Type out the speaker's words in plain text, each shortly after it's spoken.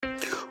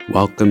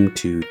Welcome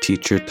to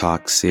Teacher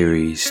Talk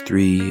Series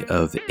 3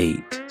 of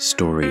 8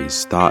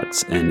 stories,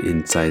 thoughts, and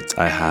insights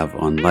I have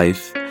on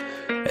life,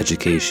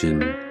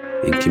 education,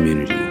 and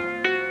community.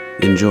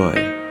 Enjoy.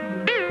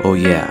 Oh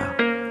yeah,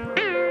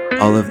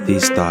 all of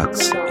these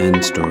thoughts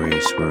and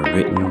stories were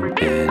written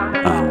and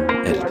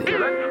unedited.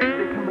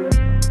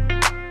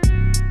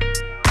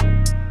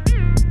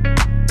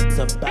 It's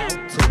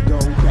about to go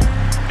down.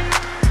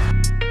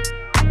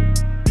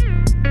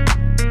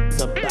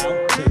 It's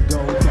about to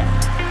go down.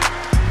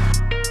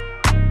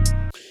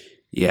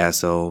 Yeah,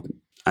 so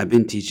I've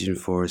been teaching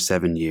for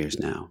 7 years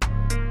now,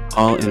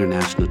 all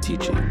international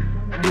teaching,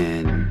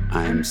 and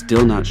I'm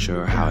still not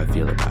sure how I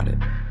feel about it.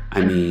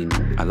 I mean,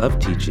 I love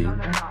teaching,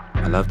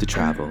 I love to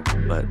travel,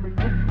 but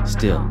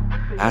still,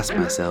 ask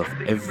myself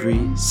every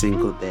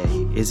single day,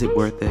 is it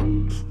worth it?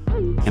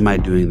 Am I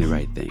doing the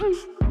right thing?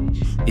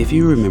 If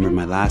you remember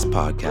my last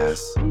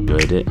podcast,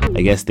 enjoyed it.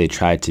 I guess they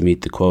tried to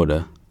meet the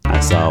quota.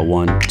 I saw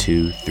 1,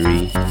 2,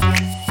 3,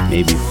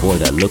 maybe 4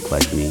 that looked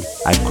like me.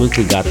 I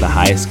quickly got the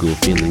high school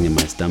feeling in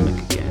my stomach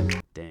again.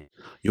 Dang.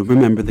 You'll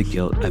remember the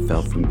guilt I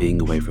felt from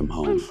being away from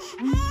home.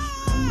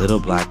 Little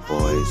black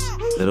boys,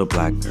 little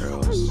black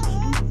girls,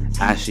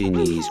 ashy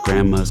knees,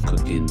 grandma's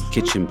cooking,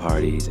 kitchen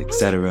parties,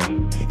 etc.,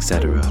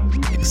 etc.,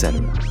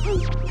 etc.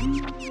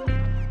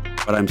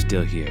 But I'm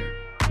still here.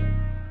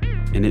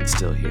 And it's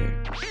still here.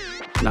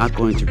 Not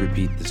going to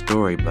repeat the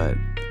story, but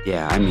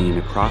yeah, I mean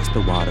across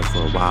the water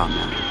for a while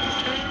now.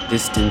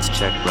 Distance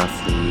check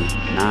roughly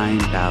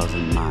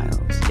 9,000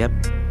 miles. Yep,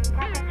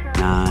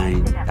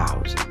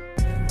 9,000.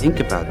 Think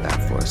about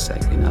that for a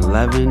second.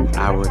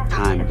 11-hour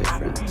time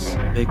difference.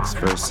 6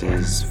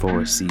 versus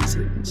 4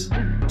 seasons.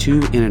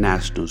 2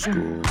 international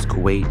schools,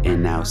 Kuwait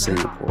and now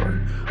Singapore.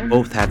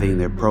 Both having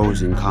their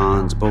pros and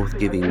cons, both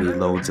giving me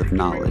loads of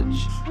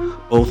knowledge.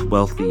 Both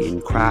wealthy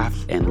in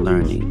craft and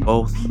learning.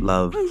 Both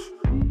love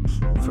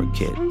for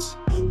kids.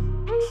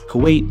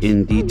 Kuwait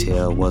in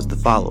detail was the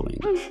following.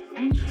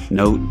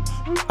 Note,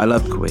 I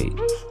love Kuwait,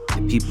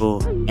 the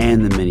people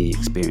and the many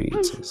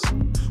experiences.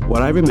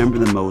 What I remember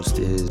the most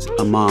is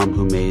a mom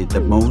who made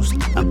the most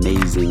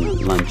amazing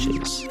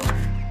lunches.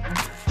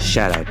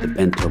 Shout out to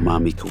Bento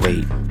Mommy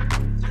Kuwait.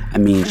 I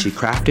mean, she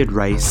crafted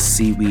rice,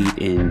 seaweed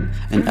in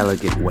an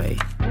elegant way,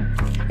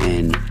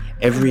 and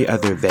every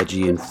other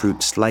veggie and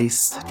fruit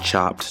sliced,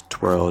 chopped,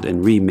 twirled,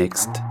 and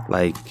remixed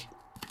like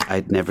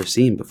I'd never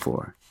seen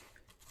before.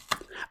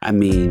 I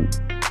mean,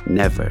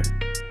 never.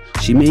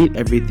 She made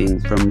everything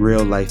from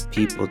real-life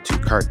people to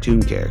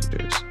cartoon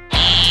characters.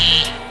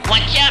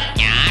 What's up,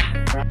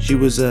 Doc? She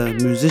was a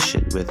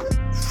musician with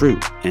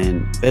fruit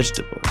and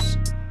vegetables.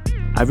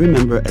 I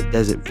remember a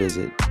desert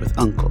visit with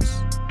uncles,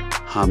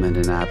 Hamid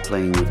and I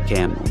playing with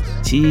camels,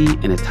 tea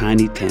in a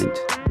tiny tent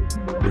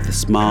with a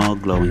small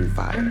glowing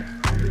fire.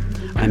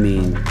 I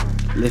mean,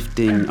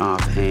 lifting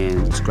off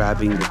hands,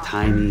 grabbing the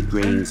tiny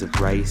grains of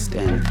rice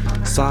and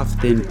soft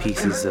thin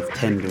pieces of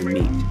tender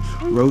meat,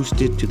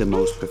 roasted to the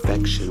most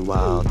perfection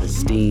while the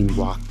steam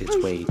walked its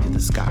way to the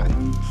sky.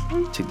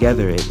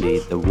 Together it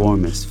made the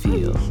warmest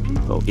feel,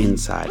 both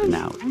inside and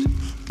out.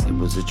 It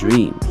was a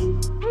dream.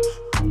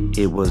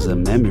 It was a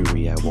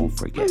memory I won't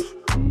forget.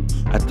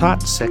 I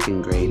taught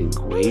 2nd grade in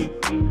Kuwait.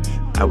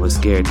 I was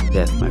scared to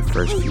death my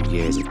first few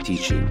years of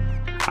teaching.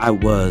 I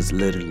was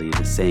literally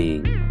the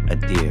saying, a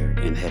deer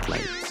in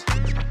headlights.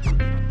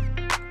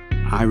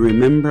 I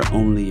remember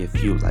only a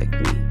few like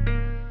me.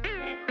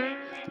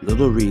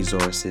 Little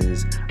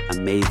resources,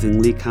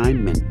 amazingly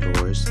kind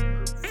mentors,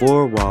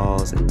 4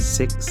 walls and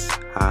 6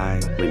 high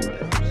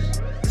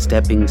windows.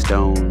 Stepping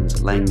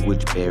stones,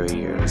 language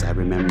barriers, I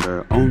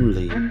remember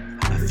only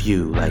a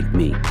few like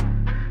me.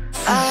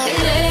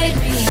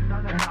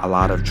 A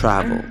lot of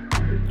travel.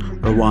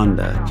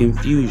 Rwanda,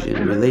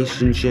 confusion,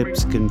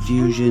 relationships,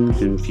 confusion,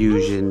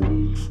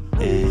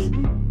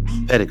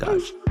 and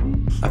pedagogy,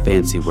 a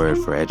fancy word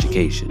for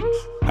education.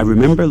 I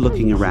remember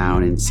looking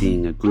around and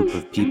seeing a group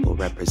of people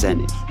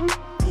represented.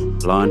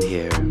 Blonde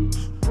hair,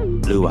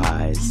 blue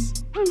eyes,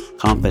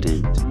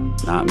 confident,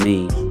 not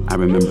me. I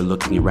remember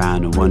looking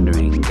around and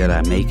wondering, did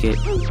I make it?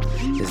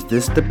 Is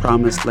this the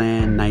promised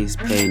land, nice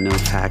pay, no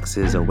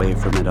taxes, away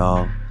from it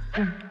all?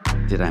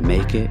 Did I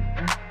make it?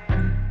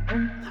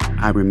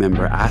 I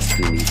remember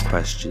asking these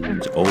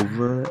questions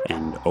over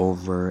and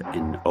over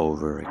and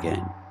over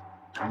again.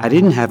 I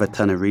didn't have a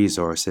ton of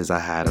resources, I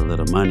had a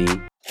little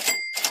money.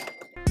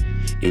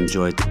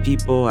 Enjoyed the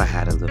people, I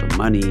had a little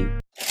money.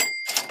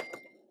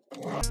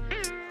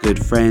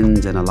 Good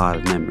friends and a lot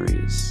of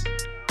memories.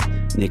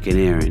 Nick and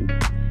Aaron,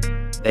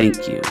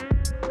 thank you.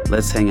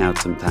 Let's hang out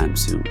sometime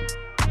soon.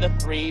 The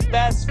 3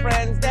 best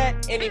friends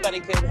that anybody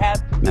could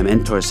have. My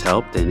mentors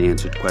helped and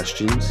answered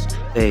questions.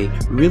 They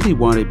really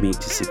wanted me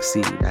to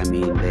succeed. I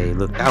mean, they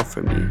looked out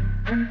for me.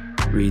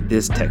 Read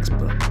this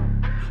textbook.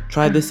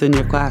 Try this in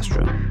your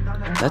classroom.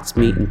 Let's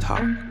meet and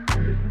talk.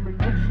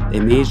 They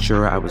made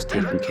sure I was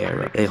taken care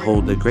of. They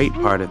hold a great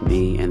part of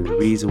me and the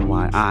reason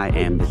why I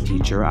am the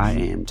teacher I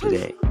am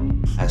today.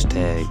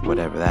 Hashtag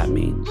whatever that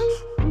means.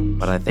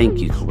 But I thank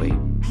you, Kuwait.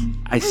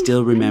 I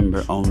still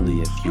remember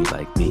only a few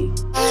like me.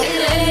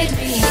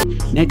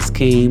 Next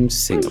came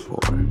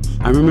Singapore.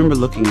 I remember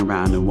looking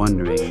around and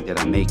wondering, did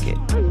I make it?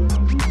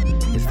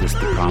 Is this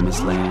the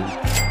promised land?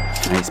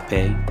 Nice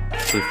pay,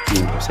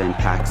 15%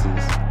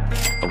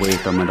 taxes. Away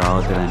from it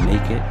all, did I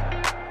make it?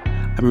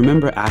 I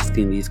remember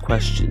asking these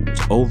questions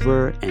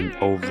over and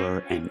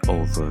over and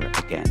over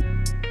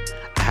again.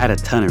 I had a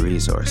ton of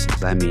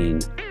resources.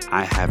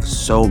 I have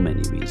so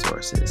many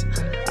resources.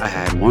 I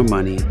had more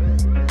money,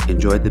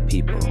 enjoyed the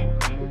people,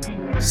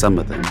 some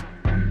of them,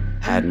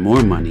 had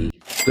more money,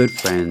 good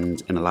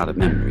friends, and a lot of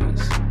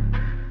memories.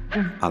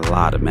 A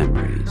lot of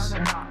memories.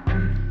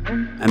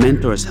 My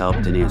mentors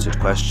helped and answered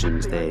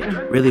questions. They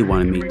really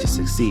wanted me to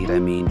succeed.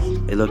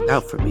 They looked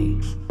out for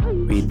me.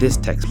 Read this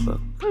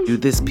textbook, do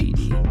this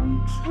PD,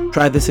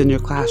 try this in your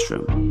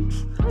classroom,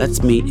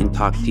 let's meet and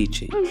talk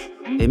teaching.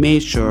 They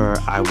made sure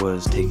I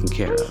was taken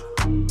care of.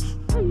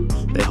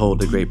 They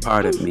hold a great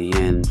part of me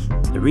and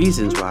the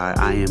reasons why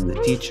I am the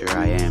teacher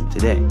I am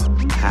today.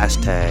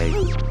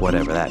 Hashtag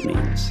whatever that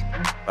means.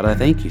 But I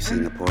thank you,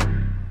 Singapore.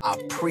 I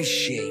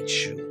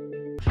appreciate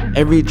you.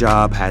 Every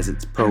job has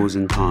its pros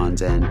and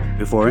cons, and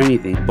before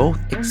anything, both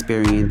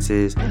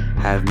experiences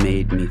have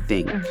made me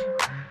think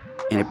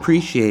and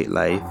appreciate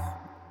life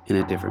in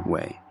a different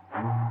way.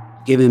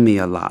 Given me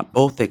a lot,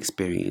 both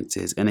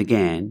experiences, and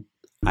again,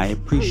 I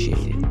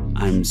appreciate it.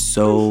 I'm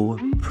so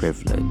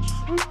privileged.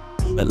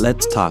 But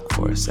let's talk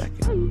for a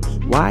second.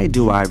 Why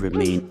do I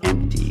remain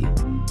empty?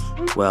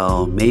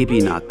 Well, maybe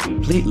not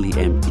completely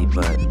empty,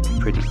 but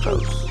pretty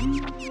close.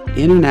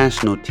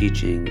 International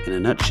teaching, in a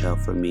nutshell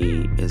for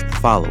me, is the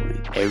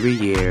following. Every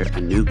year, a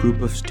new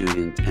group of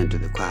students enter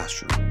the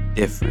classroom.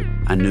 Different.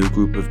 A new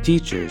group of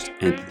teachers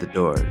enter the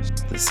doors.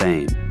 The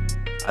same.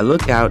 I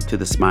look out to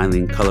the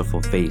smiling,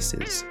 colorful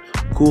faces.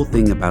 Cool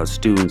thing about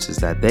students is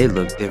that they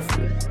look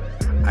different.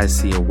 I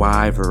see a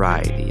wide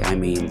variety.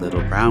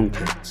 Little brown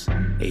kids,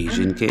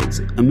 Asian kids,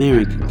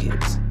 American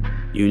kids,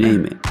 you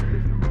name it.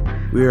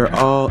 We are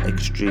all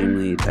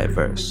extremely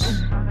diverse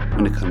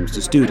when it comes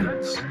to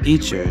students.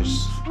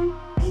 Teachers,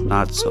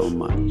 not so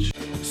much.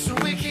 So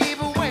we keep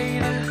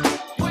waiting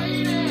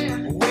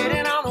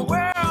on the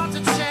world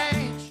to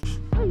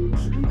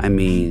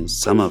change.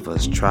 Some of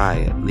us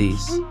try at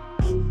least.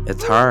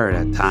 It's hard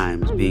at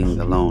times being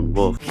the lone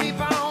wolf. Keep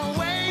on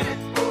waiting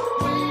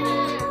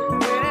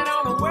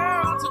on the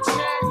world to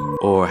change.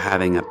 Or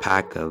having a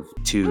pack of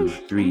 2,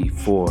 3,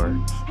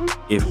 4,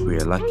 if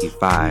we're lucky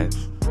 5.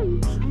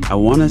 I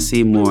want to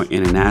see more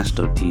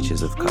international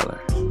teachers of color.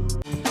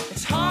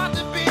 It's hard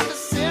to be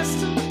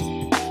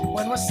persistent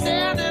when we're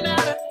standing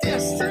at a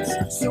distance.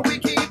 So we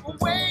keep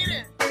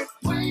waiting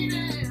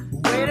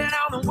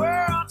on the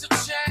world to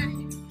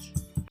change.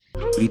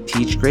 We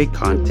teach great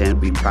content,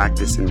 we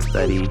practice and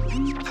study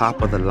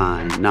top of the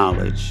line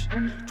knowledge,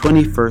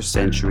 21st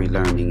century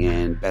learning,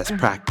 and best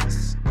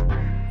practice.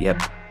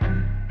 Yep,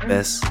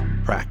 best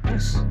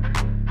practice.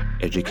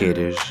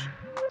 Educators,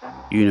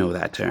 you know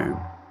that term.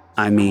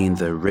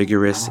 The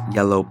rigorous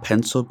yellow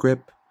pencil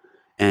grip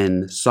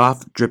and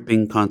soft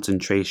dripping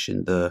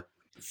concentration, the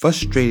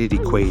frustrated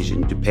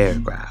equation to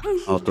paragraph,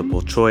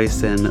 multiple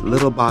choice and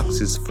little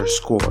boxes for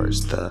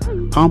scores,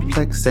 the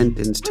complex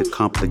sentence to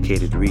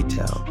complicated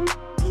retell,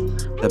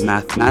 the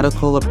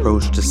mathematical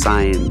approach to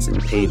science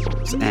and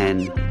tables,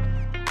 and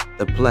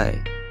the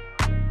play,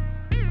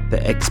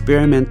 the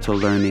experimental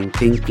learning,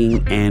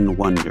 thinking and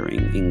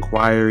wondering,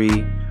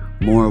 inquiry,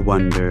 more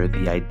wonder,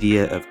 the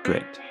idea of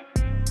grit.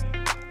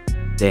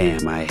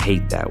 Damn, I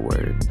hate that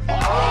word.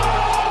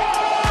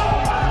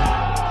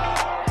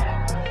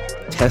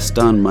 Test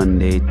on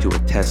Monday to a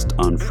test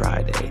on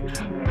Friday.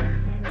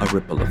 A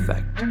ripple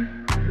effect.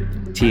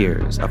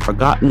 Tears, a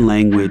forgotten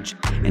language,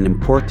 and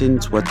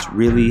importance, what's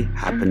really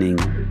happening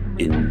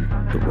in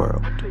the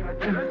world.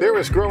 There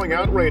is growing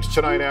outrage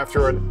tonight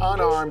after an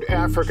unarmed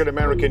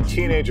African-American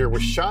teenager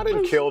was shot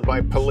and killed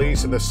by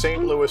police in the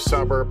St. Louis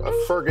suburb of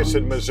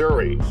Ferguson,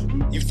 Missouri.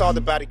 You saw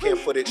the body cam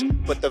footage,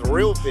 but the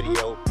real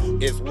video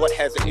is what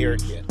hasn't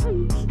aired yet.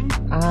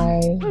 I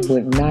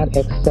would not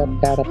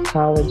accept that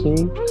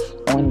apology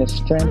on the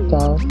strength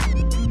of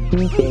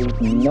he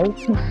gave no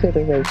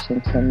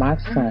consideration to my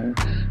son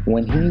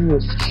when he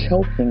was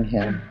choking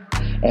him,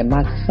 and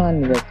my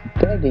son was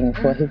begging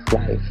for his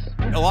life.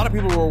 A lot of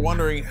people were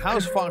wondering,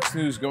 how's Fox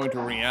News going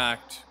to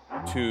react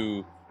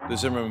to the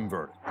Zimmerman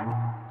verdict?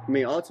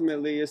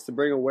 Ultimately, it's to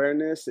bring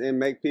awareness and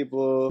make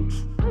people,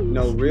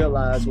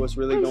 realize what's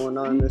really going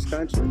on in this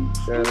country.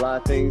 There are a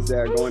lot of things that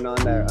are going on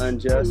that are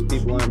unjust,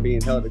 people aren't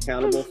being held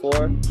accountable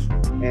for,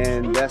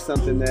 and that's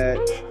something that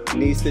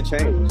needs to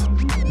change.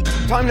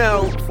 Time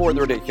now for the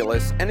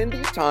ridiculous, and in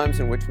these times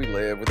in which we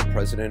live with a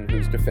president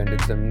who's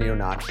defended some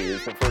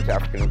neo-Nazis, referred to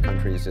African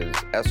countries as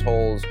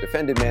S-holes,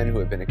 defended men who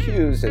have been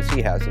accused, as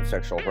he has, of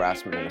sexual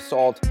harassment and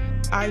assault.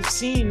 I've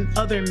seen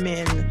other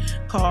men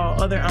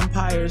call other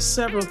umpires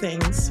several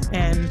things,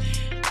 and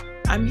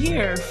I'm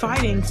here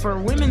fighting for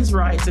women's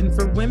rights and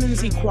for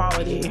women's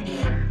equality.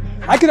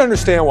 I can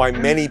understand why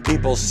many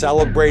people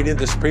celebrated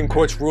the Supreme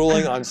Court's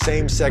ruling on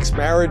same-sex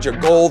marriage, a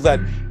goal that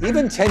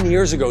even 10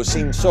 years ago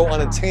seemed so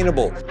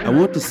unattainable. I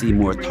want to see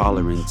more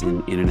tolerance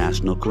in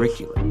international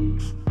curriculum,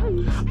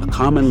 a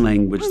common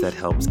language that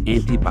helps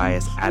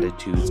anti-bias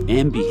attitudes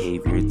and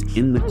behaviors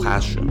in the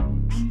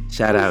classroom.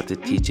 Shout out to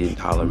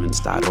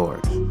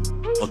teachintolerance.org.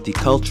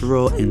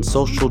 Multicultural and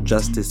social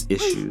justice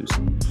issues,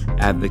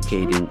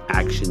 advocating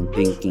action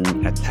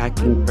thinking,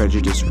 attacking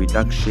prejudice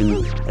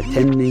reduction,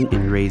 attending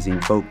and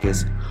raising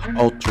focus,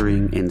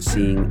 altering and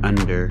seeing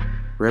under,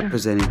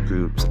 representing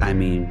groups. I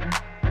mean,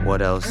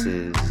 what else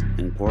is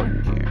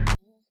important here?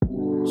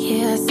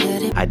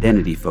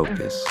 Identity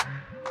focus,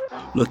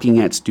 looking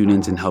at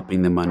students and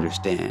helping them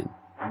understand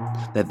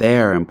that they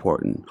are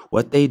important.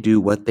 What they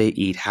do, what they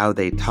eat, how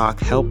they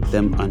talk, help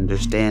them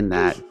understand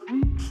that.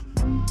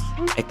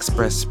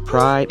 Express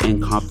pride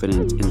and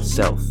confidence in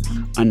self.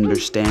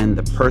 Understand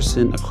the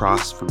person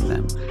across from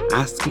them.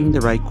 Asking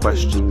the right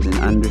questions and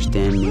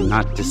understanding,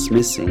 not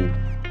dismissing.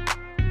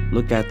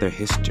 Look at their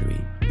history.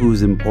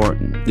 Who's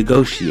important?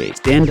 Negotiate.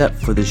 Stand up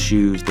for the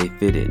shoes they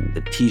fit in,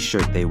 the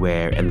t-shirt they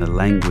wear, and the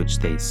language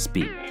they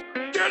speak.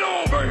 Get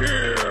over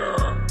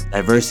here!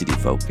 Diversity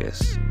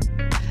focus.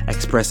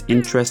 Express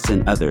interests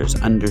in others.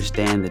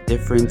 Understand the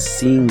difference,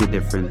 seeing the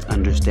difference,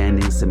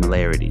 understanding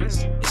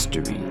similarities.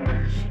 History.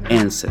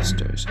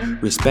 Ancestors.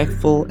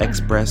 Respectful,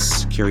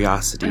 express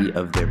curiosity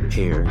of their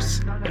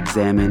peers.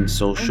 Examine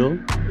social,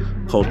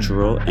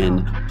 cultural,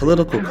 and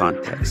political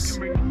contexts.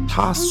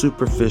 Toss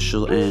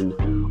superficial and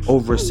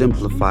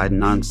oversimplified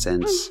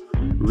nonsense.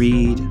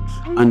 Read,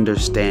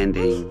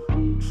 understanding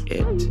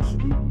it,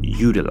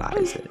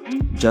 utilize it.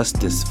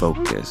 Justice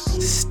focus.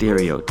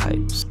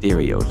 Stereotypes.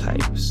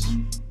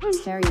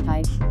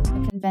 Stereotype,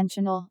 a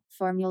conventional,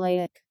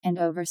 formulaic, and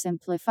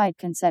oversimplified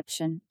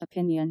conception,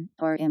 opinion,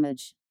 or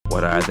image.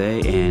 What are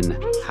they and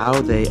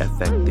how they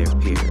affect their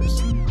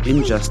peers?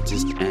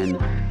 Injustice and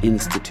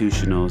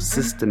institutional,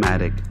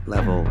 systematic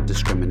level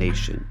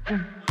discrimination.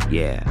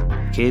 Yeah,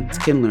 kids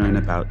can learn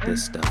about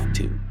this stuff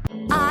too.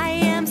 I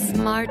am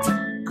smart.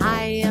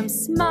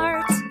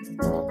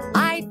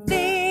 I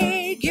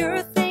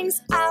figure things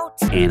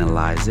out.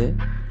 Analyze it.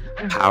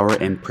 Power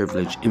and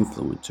privilege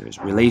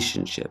influencers,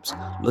 relationships.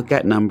 Look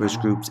at numbers,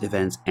 groups,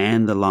 events,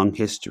 and the long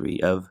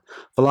history of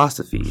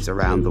philosophies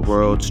around the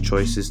world's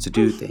choices to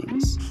do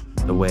things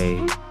the way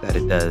that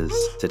it does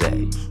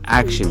today.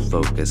 Action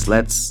focus.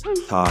 Let's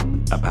talk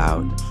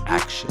about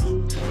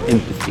action.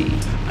 Empathy.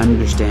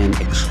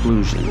 Understand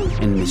exclusion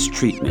and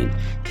mistreatment.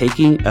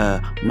 Taking a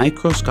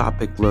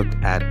microscopic look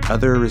at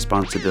other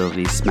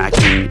responsibilities,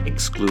 smacking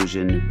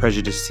exclusion,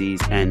 prejudices,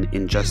 and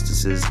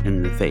injustices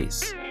in the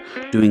face.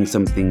 Doing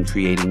something,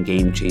 creating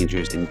game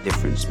changers and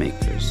difference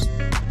makers.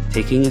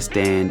 Taking a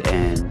stand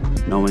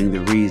and knowing the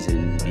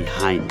reason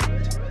behind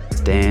it.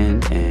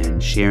 Stand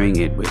and sharing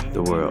it with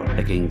the world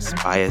against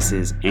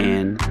biases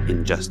and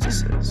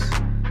injustices.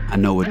 I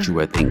know what you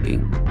are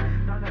thinking.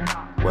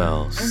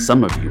 Well,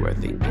 some of you are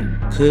thinking,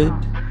 could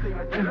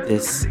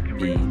this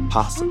be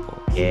possible?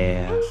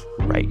 Yeah,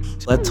 right.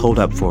 Let's hold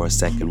up for a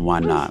second. Why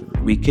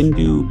not? We can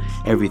do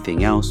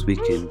everything else. We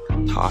can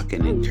talk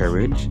and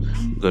encourage,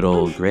 good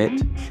old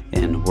grit,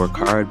 and work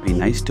hard, be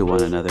nice to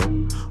one another.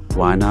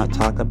 Why not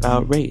talk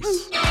about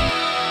race?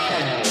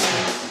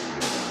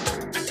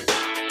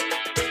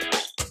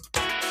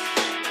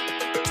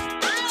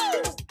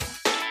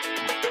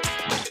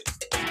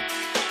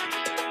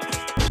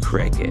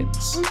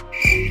 Crickets.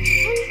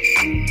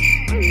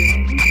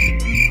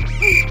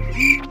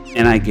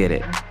 And I get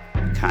it,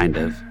 kind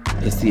of.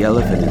 It's the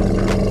elephant in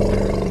the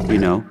room. You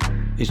know,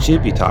 it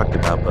should be talked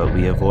about, but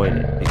we avoid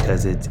it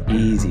because it's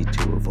easy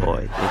to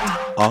avoid. It's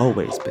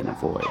always been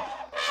avoided.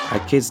 Our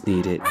kids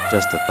need it,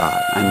 just a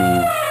thought. I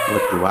mean,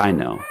 what do I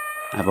know?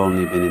 I've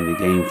only been in the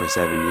game for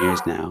 7 years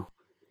now,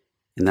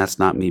 and that's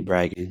not me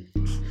bragging.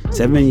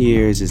 7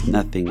 years is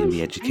nothing in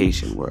the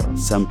education world. At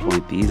some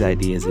point, these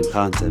ideas and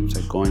concepts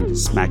are going to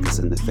smack us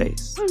in the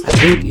face. I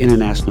think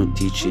international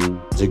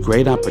teaching is a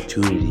great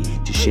opportunity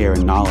to share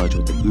knowledge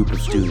with a group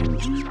of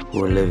students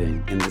who are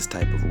living in this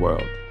type of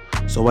world.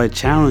 So I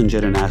challenge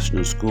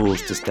international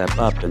schools to step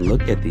up and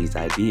look at these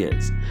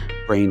ideas.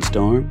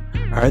 Brainstorm,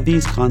 are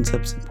these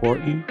concepts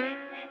important?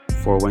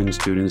 For when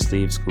students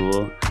leave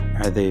school,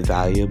 are they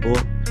valuable?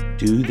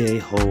 Do they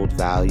hold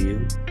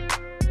value?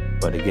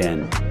 But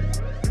again,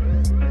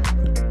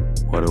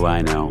 what do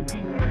I know?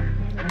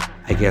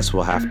 I guess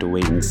we'll have to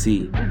wait and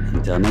see.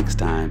 Until next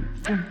time,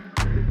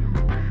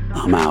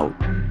 I'm out.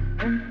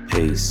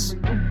 Peace.